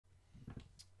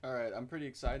Alright, I'm pretty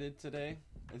excited today.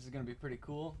 This is going to be pretty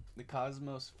cool. The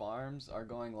Cosmos farms are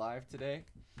going live today.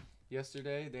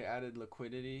 Yesterday, they added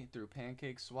liquidity through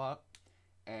Pancake Swap,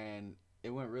 and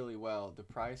it went really well. The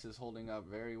price is holding up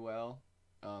very well.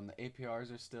 The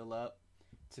APRs are still up.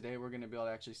 Today, we're going to be able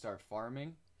to actually start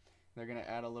farming. They're going to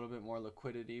add a little bit more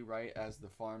liquidity right as the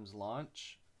farms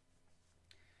launch.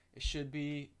 They should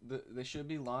be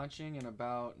launching in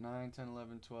about 9, 10,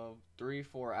 11, 12, 3,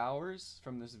 4 hours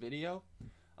from this video.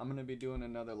 I'm going to be doing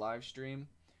another live stream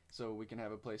so we can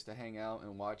have a place to hang out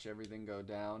and watch everything go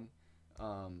down.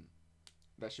 Um,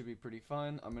 that should be pretty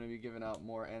fun. I'm going to be giving out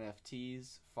more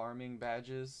NFTs, farming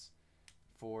badges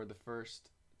for the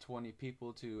first 20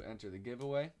 people to enter the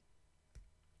giveaway.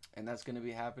 And that's going to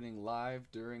be happening live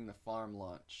during the farm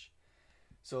launch.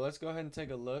 So let's go ahead and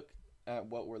take a look at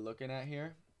what we're looking at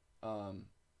here. Um,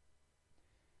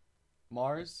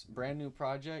 Mars, brand new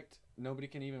project. Nobody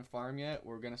can even farm yet.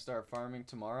 We're going to start farming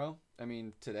tomorrow.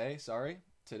 Today, sorry.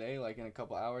 Today, like in a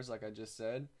couple hours, like I just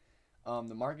said.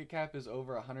 The market cap is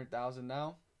over 100,000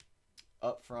 now.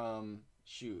 Up from,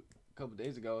 shoot, a couple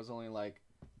days ago, it was only like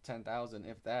 10,000,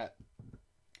 if that.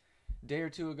 Day or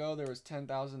two ago, there was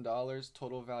 $10,000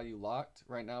 total value locked.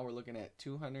 Right now, we're looking at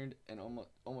 200 and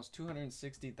almost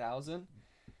 260,000.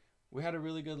 We had a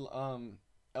really good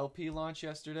LP launch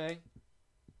yesterday.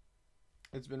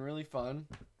 It's been really fun.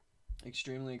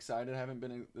 Extremely excited. Haven't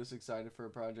been this excited for a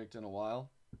project in a while.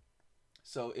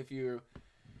 So if you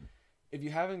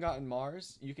haven't gotten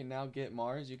Mars, you can now get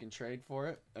Mars. You can trade for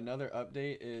it. Another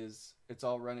update is it's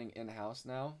all running in-house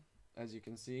now, as you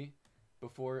can see.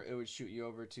 Before it would shoot you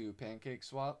over to Pancake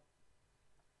Swap,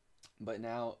 but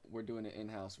now we're doing it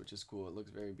in-house, which is cool. It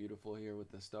looks very beautiful here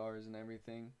with the stars and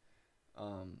everything.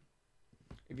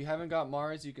 If you haven't got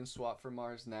Mars, you can swap for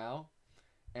Mars now,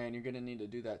 and you're gonna need to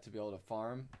do that to be able to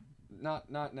farm.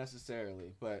 Not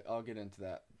necessarily, but I'll get into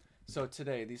that. So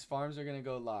today, these farms are gonna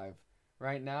go live.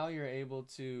 Right now, you're able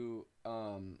to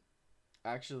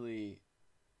actually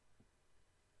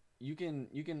you can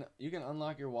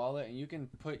unlock your wallet and you can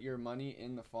put your money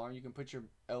in the farm. You can put your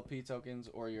LP tokens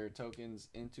or your tokens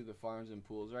into the farms and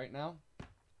pools right now,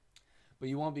 but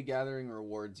you won't be gathering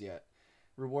rewards yet.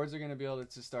 Rewards are going to be able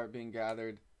to start being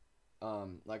gathered,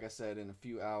 like I said, in a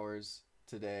few hours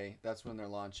today. That's when they're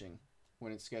launching,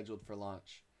 when it's scheduled for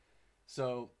launch.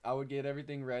 So I would get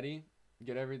everything ready,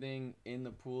 get everything in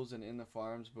the pools and in the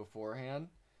farms beforehand,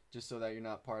 just so that you're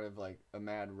not part of like a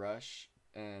mad rush.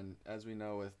 And as we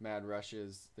know, with mad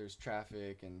rushes, there's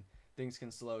traffic and things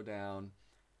can slow down.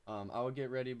 I would get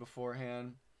ready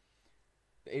beforehand.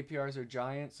 The APRs are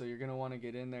giant, so you're going to want to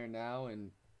get in there now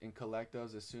and collect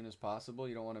those as soon as possible.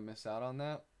 You don't want to miss out on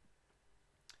that.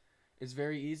 It's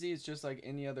very easy. It's just like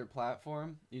any other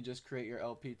platform. You just create your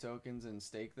LP tokens and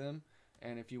stake them.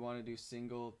 And if you want to do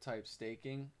single type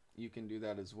staking, you can do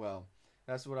that as well.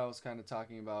 That's what I was kind of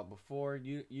talking about before.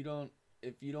 You don't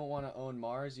If you don't want to own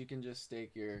Mars, you can just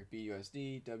stake your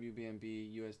BUSD,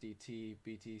 WBNB, USDT,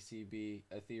 BTCB,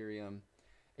 Ethereum,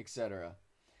 etc.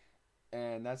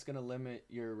 And that's going to limit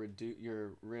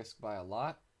your risk by a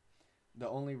lot. The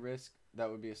only risk that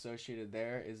would be associated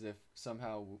there is if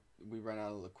somehow we run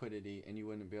out of liquidity and you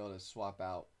wouldn't be able to swap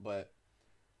out. But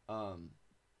um,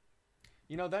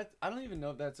 that I don't even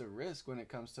know if that's a risk when it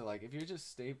comes to like if you're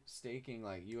just staking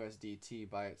like USDT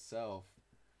by itself.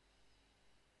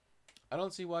 I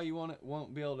don't see why you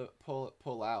won't be able to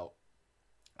pull out.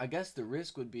 I guess the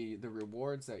risk would be the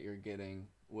rewards that you're getting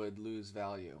would lose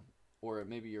value, or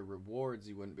maybe your rewards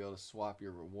you wouldn't be able to swap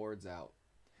your rewards out.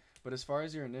 But as far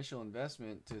as your initial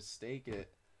investment to stake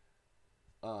it,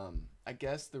 I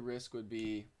guess the risk would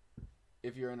be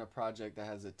if you're in a project that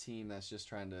has a team that's just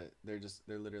trying to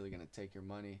they're literally going to take your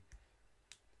money.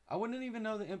 I wouldn't even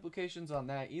know the implications on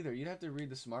that either. You'd have to read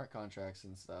the smart contracts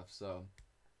and stuff. So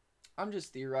I'm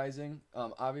just theorizing.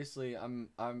 Obviously,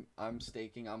 I'm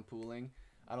staking. I'm pooling.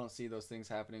 I don't see those things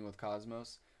happening with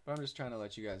Cosmos, but I'm just trying to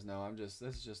let you guys know. This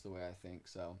is just the way I think.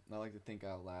 So I like to think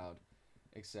out loud,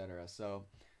 etc. So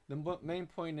the main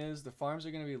point is the farms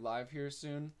are going to be live here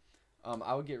soon.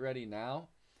 I would get ready now,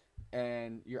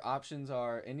 and your options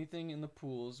are anything in the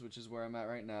pools, which is where I'm at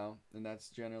right now, and that's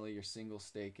generally your single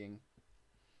staking.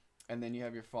 And then you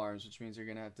have your farms, which means you're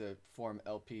going to have to form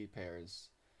LP pairs,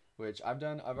 which I've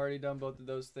done. I've already done both of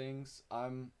those things.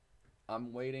 I'm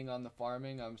waiting on the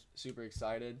farming. I'm super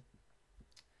excited.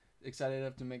 Excited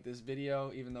enough to make this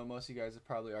video, even though most of you guys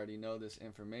probably already know this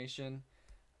information.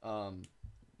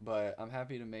 But I'm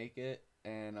happy to make it,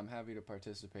 and I'm happy to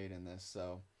participate in this.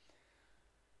 So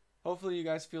hopefully you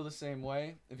guys feel the same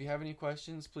way. If you have any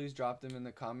questions, please drop them in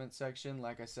the comment section.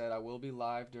 Like I said, I will be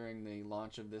live during the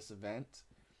launch of this event.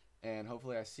 and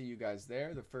hopefully I see you guys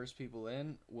there. The first people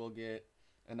in will get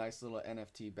a nice little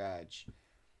NFT badge.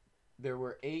 There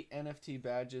were 8 NFT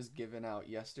badges given out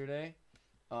yesterday.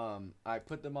 I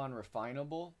put them on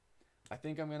Refinable. I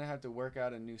think I'm gonna have to work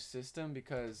out a new system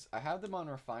because I have them on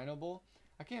Refinable.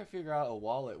 I can't figure out a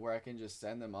wallet where I can just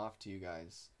send them off to you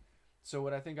guys. So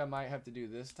what I think I might have to do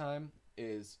this time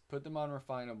is put them on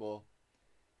Refinable,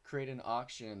 create an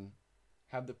auction,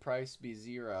 have the price be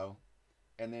 0,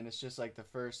 and then it's just like the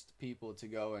first people to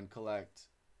go and collect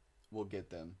will get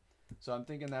them. So I'm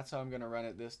thinking that's how I'm going to run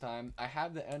it this time. I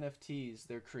have the NFTs,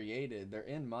 they're created, they're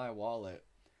in my wallet.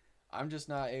 I'm just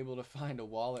not able to find a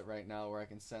wallet right now where I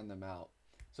can send them out.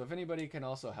 So if anybody can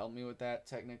also help me with that,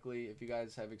 technically, if you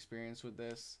guys have experience with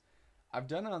this. I've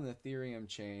done it on the Ethereum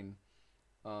chain,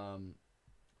 but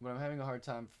I'm having a hard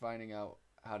time finding out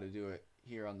how to do it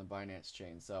here on the Binance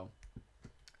chain. So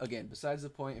again, besides the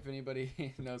point, if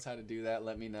anybody knows how to do that,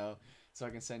 let me know so I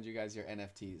can send you guys your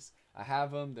NFTs. I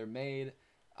have them, they're made.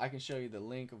 I can show you the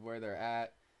link of where they're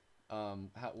at,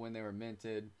 when they were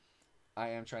minted. I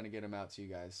am trying to get them out to you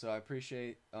guys. So I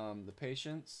appreciate the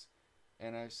patience,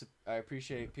 and I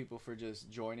appreciate people for just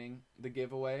joining the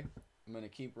giveaway. I'm going to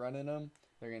keep running them.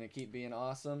 They're going to keep being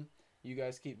awesome. You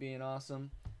guys keep being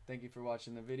awesome. Thank you for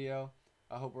watching the video.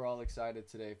 I hope we're all excited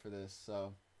today for this.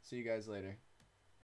 So see you guys later.